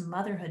 there is a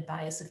motherhood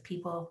bias of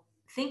people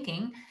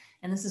thinking,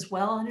 and this is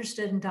well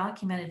understood and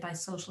documented by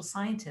social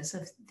scientists,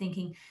 of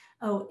thinking,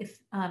 oh, if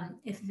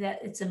that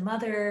it's a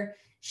mother,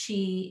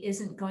 she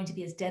isn't going to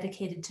be as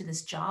dedicated to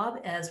this job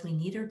as we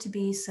need her to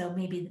be. So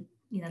maybe,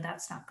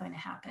 that's not going to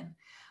happen.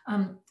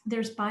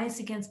 There's bias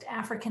against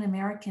African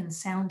American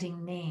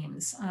sounding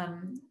names,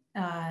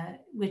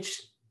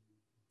 which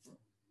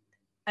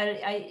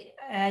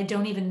I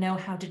don't even know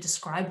how to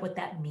describe what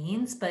that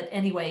means. But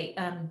anyway,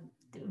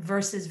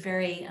 versus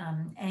very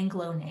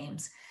Anglo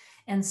names.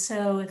 And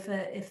so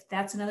if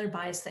that's another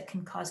bias that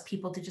can cause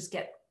people to just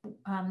get,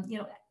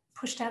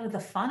 pushed out of the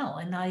funnel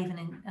and not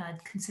even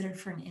considered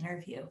for an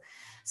interview.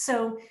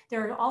 So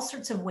there are all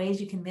sorts of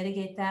ways you can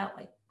mitigate that,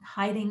 like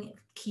hiding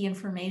key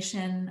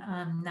information,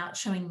 not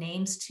showing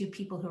names to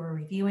people who are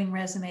reviewing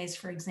resumes,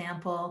 for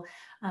example,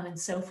 and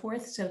so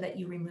forth, so that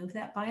you remove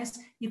that bias.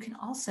 You can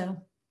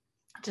also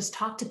just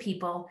talk to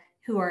people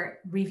who are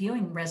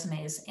reviewing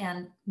resumes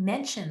and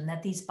mention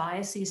that these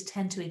biases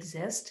tend to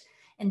exist.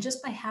 And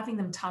just by having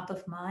them top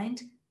of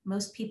mind,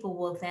 most people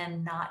will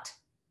then not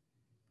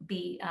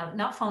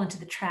fall into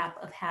the trap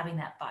of having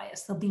that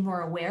bias. They'll be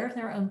more aware of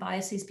their own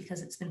biases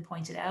because it's been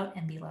pointed out,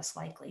 and be less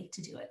likely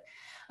to do it.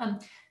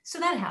 So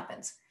that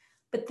happens.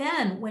 But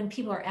then when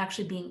people are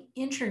actually being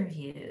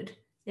interviewed,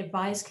 their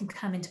bias can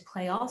come into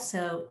play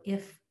also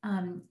if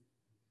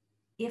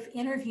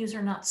interviews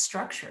are not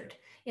structured,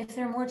 if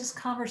they're more just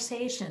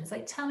conversations,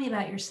 like tell me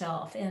about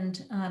yourself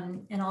and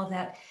all of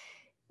that.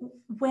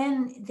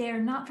 When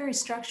they're not very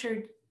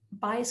structured,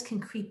 bias can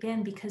creep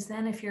in, because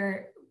then if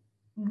you're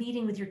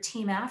meeting with your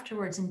team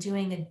afterwards and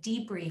doing a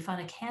debrief on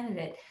a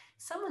candidate,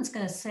 someone's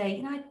going to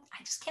say,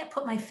 I just can't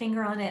put my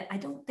finger on it. I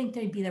don't think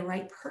they'd be the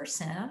right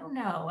person. I don't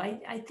know.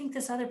 I think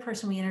this other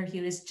person we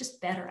interviewed is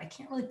just better. I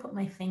can't really put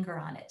my finger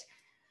on it.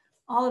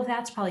 All of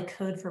that's probably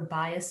code for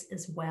bias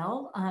as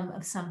well,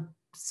 of some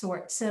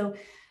sort. So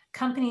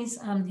companies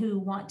who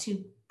want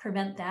to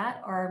prevent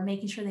that are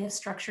making sure they have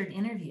structured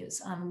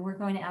interviews. We're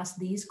going to ask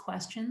these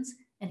questions,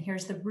 and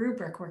here's the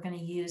rubric we're going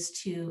to use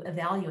to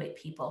evaluate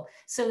people,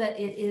 so that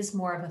it is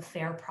more of a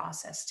fair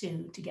process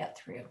to get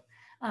through.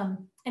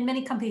 And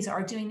many companies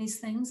are doing these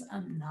things,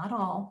 not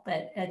all,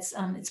 but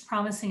it's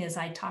promising as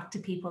I talk to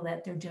people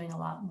that they're doing a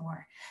lot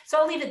more. So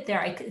I'll leave it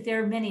there.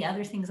 There are many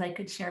other things I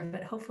could share,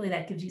 but hopefully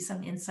that gives you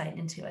some insight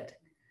into it.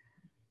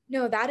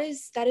 No, that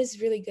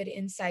is really good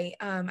insight.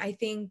 I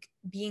think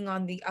being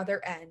on the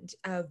other end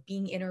of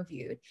being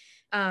interviewed,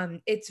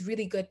 it's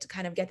really good to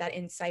kind of get that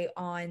insight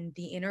on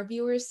the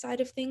interviewer's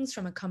side of things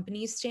from a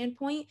company's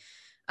standpoint.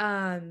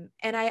 And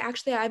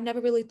I've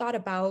never really thought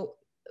about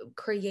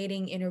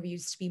creating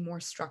interviews to be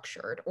more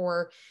structured,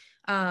 or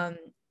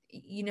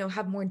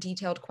have more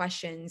detailed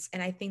questions.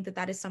 And I think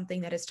that is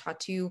something that is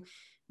taught to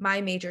my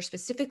major,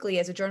 specifically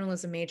as a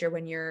journalism major.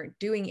 When you're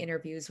doing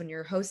interviews, when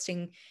you're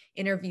hosting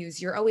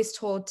interviews, you're always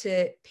told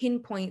to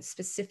pinpoint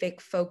specific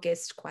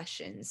focused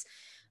questions.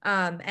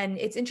 And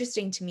it's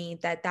interesting to me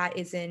that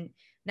isn't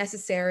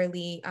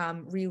necessarily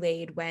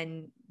relayed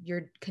when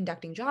you're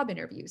conducting job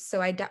interviews.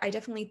 So I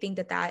definitely think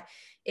that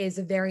is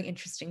a very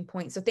interesting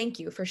point. So thank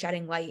you for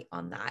shedding light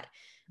on that.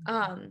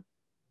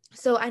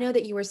 So I know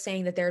that you were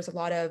saying that there's a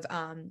lot of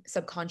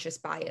subconscious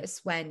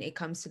bias when it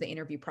comes to the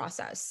interview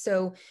process.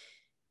 So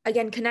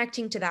again,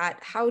 connecting to that,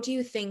 how do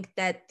you think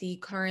that the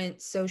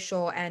current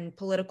social and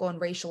political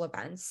and racial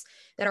events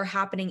that are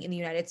happening in the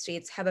United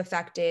States have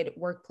affected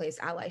workplace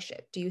allyship?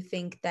 Do you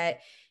think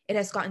that it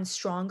has gotten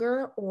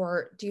stronger,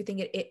 or do you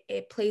think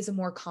it plays a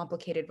more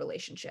complicated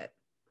relationship?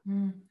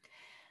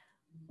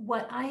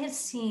 What I have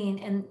seen,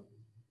 and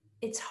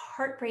it's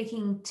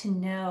heartbreaking to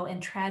know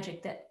and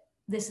tragic that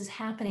this is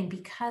happening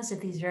because of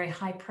these very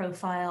high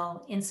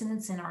profile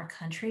incidents in our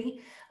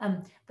country.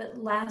 But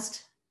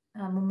last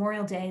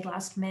Memorial Day,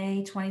 last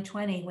May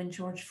 2020, when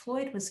George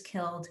Floyd was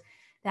killed,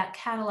 that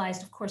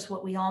catalyzed, of course,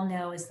 what we all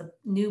know is the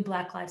new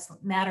Black Lives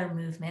Matter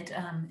movement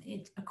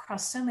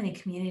across so many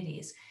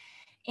communities.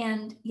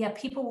 And yeah,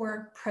 people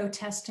were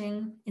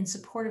protesting in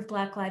support of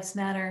Black Lives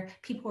Matter.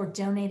 People were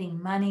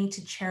donating money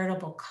to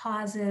charitable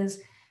causes.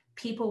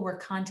 People were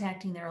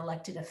contacting their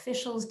elected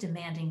officials,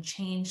 demanding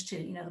change to,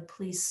 the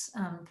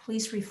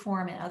police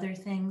reform and other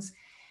things.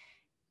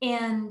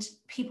 And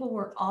people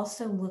were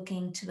also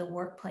looking to the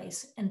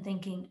workplace and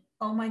thinking,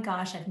 oh my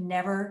gosh, I've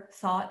never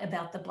thought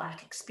about the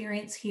Black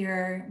experience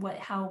here,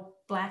 how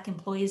Black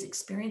employees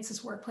experience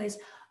this workplace.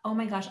 Oh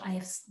my gosh,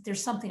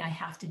 there's something I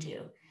have to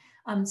do.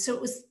 So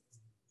it was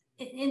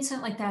an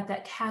incident like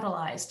that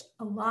catalyzed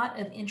a lot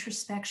of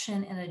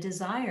introspection and a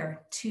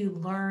desire to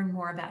learn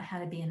more about how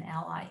to be an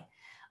ally.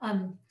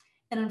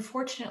 And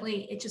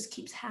unfortunately, it just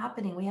keeps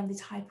happening. We have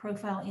these high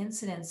profile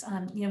incidents.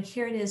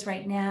 Here it is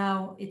right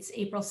now. It's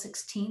April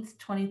 16th,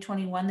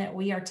 2021 that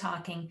we are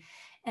talking.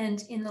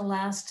 And in the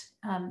last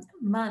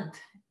month,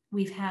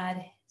 we've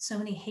had so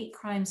many hate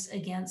crimes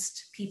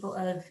against people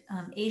of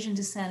Asian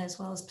descent as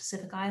well as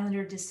Pacific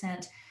Islander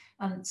descent.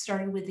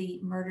 Started with the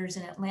murders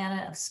in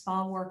Atlanta of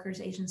spa workers,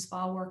 Asian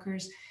spa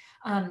workers.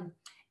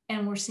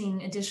 And we're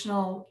seeing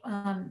additional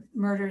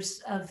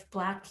murders of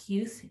Black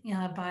youth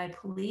by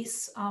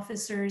police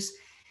officers.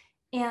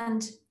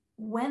 And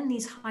when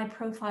these high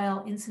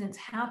profile incidents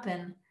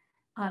happen,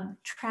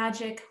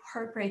 tragic,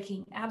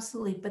 heartbreaking,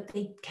 absolutely, but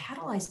they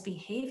catalyze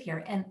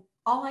behavior. And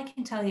all I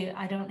can tell you,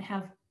 I don't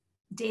have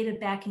data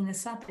backing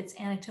this up, it's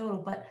anecdotal,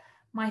 but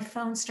my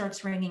phone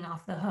starts ringing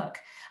off the hook.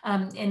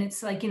 And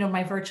it's like,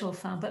 my virtual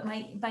phone, but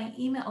by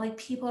email, like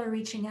people are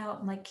reaching out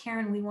and like,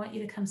 Karen, we want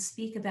you to come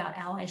speak about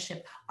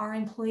allyship. Our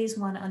employees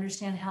want to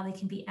understand how they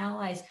can be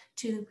allies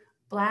to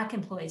Black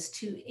employees,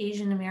 to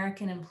Asian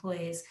American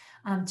employees,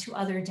 to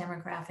other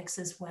demographics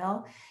as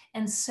well.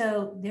 And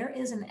so there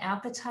is an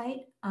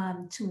appetite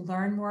to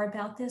learn more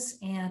about this.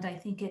 And I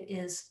think it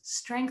is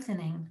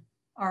strengthening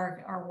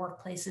our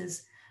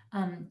workplaces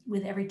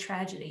with every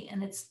tragedy.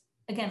 And it's,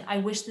 again, I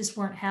wish this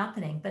weren't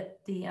happening,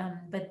 but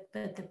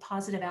the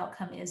positive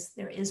outcome is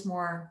there is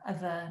more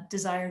of a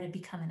desire to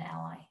become an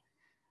ally.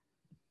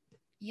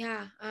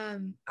 Yeah,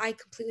 I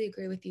completely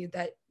agree with you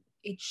that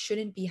it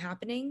shouldn't be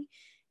happening.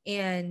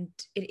 And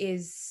it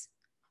is,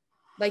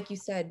 like you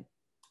said,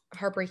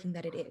 heartbreaking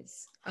that it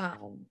is.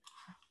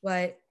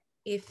 But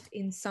if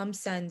in some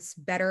sense,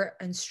 better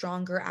and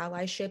stronger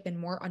allyship and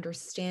more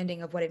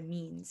understanding of what it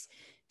means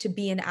to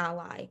be an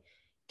ally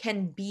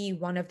can be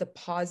one of the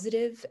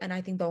positive, and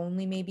I think the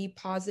only maybe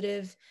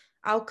positive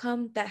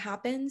outcome that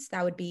happens,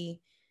 that would be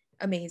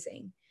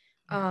amazing.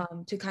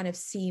 To kind of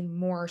see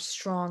more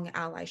strong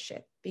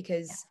allyship,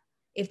 because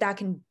if that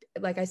can,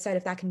 like I said,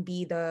 if that can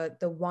be the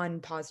one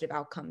positive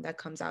outcome that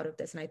comes out of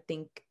this, and I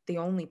think the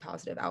only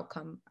positive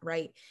outcome,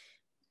 right,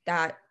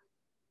 that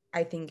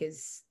I think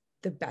is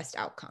the best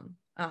outcome.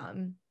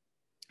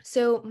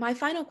 So my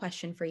final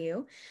question for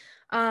you,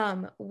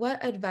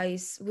 what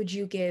advice would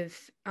you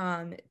give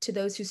to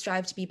those who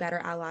strive to be better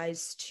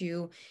allies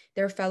to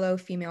their fellow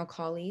female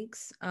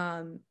colleagues,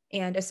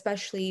 and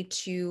especially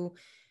to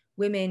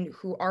women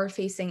who are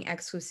facing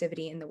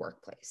exclusivity in the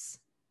workplace?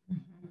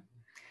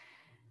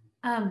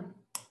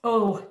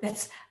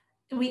 That's,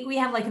 we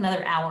have like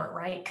another hour,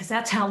 right? Because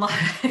that's how long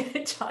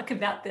I talk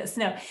about this.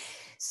 No.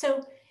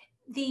 So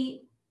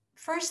the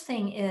first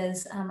thing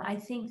is, I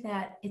think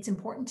that it's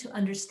important to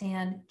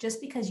understand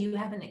just because you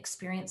haven't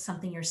experienced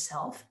something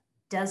yourself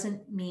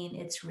doesn't mean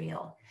it's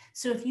real.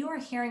 So if you are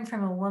hearing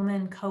from a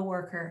woman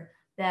coworker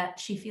that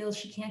she feels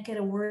she can't get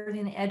a word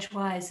in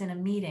edgewise in a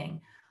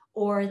meeting,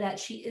 or that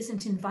she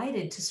isn't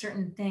invited to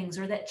certain things,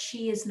 or that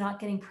she is not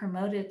getting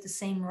promoted at the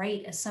same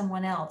rate as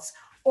someone else,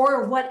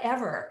 or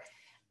whatever,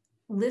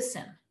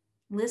 listen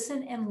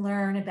and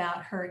learn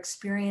about her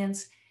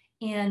experience,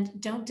 and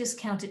don't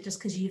discount it just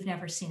because you've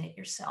never seen it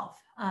yourself.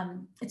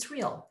 It's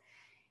real.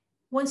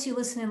 Once you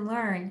listen and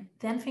learn,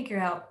 then figure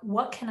out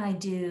what can I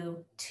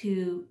do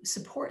to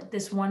support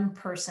this one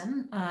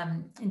person,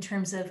 in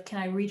terms of, can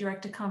I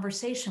redirect a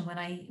conversation when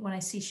I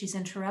see she's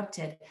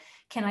interrupted?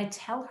 Can I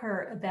tell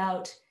her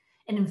about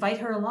and invite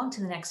her along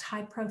to the next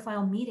high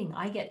profile meeting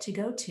I get to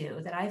go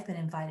to that I've been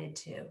invited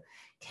to?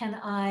 Can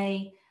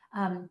I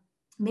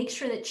make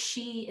sure that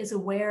she is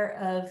aware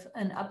of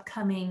an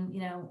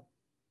upcoming,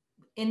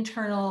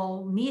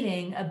 internal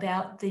meeting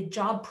about the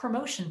job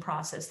promotion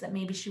process that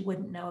maybe she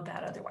wouldn't know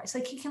about otherwise?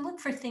 Like, you can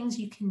look for things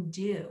you can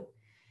do,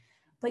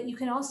 but you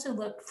can also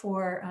look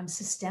for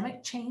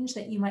systemic change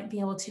that you might be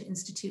able to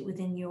institute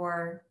within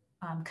your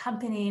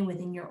company,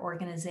 within your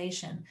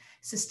organization.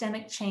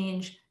 Systemic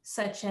change,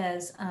 such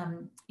as,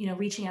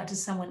 reaching out to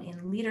someone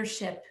in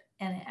leadership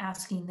and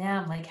asking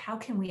them, like, how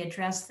can we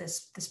address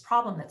this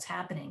problem that's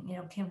happening?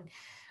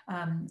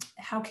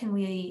 How can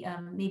we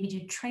maybe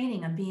do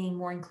training on being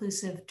more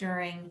inclusive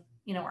during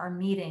our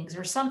meetings,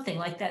 or something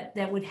like that,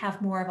 that would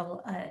have more of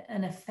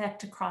an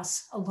effect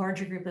across a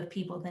larger group of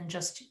people than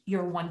just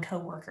your one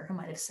coworker who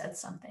might have said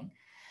something.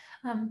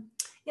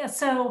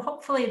 So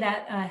hopefully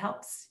that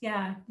helps. Give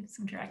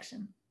some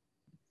direction.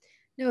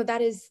 No,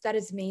 that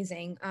is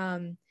amazing.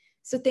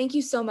 So thank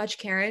you so much,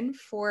 Karen,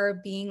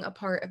 for being a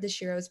part of the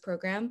Sheroes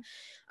program.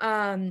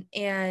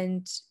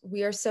 And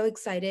we are so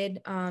excited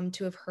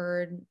to have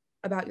heard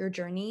about your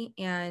journey.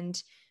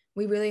 And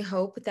we really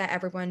hope that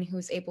everyone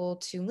who's able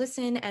to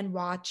listen and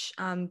watch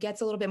gets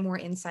a little bit more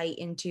insight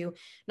into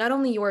not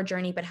only your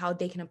journey, but how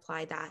they can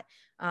apply that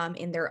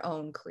in their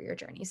own career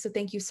journey. So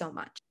thank you so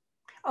much.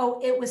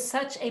 Oh, it was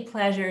such a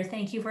pleasure.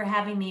 Thank you for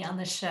having me on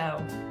the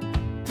show.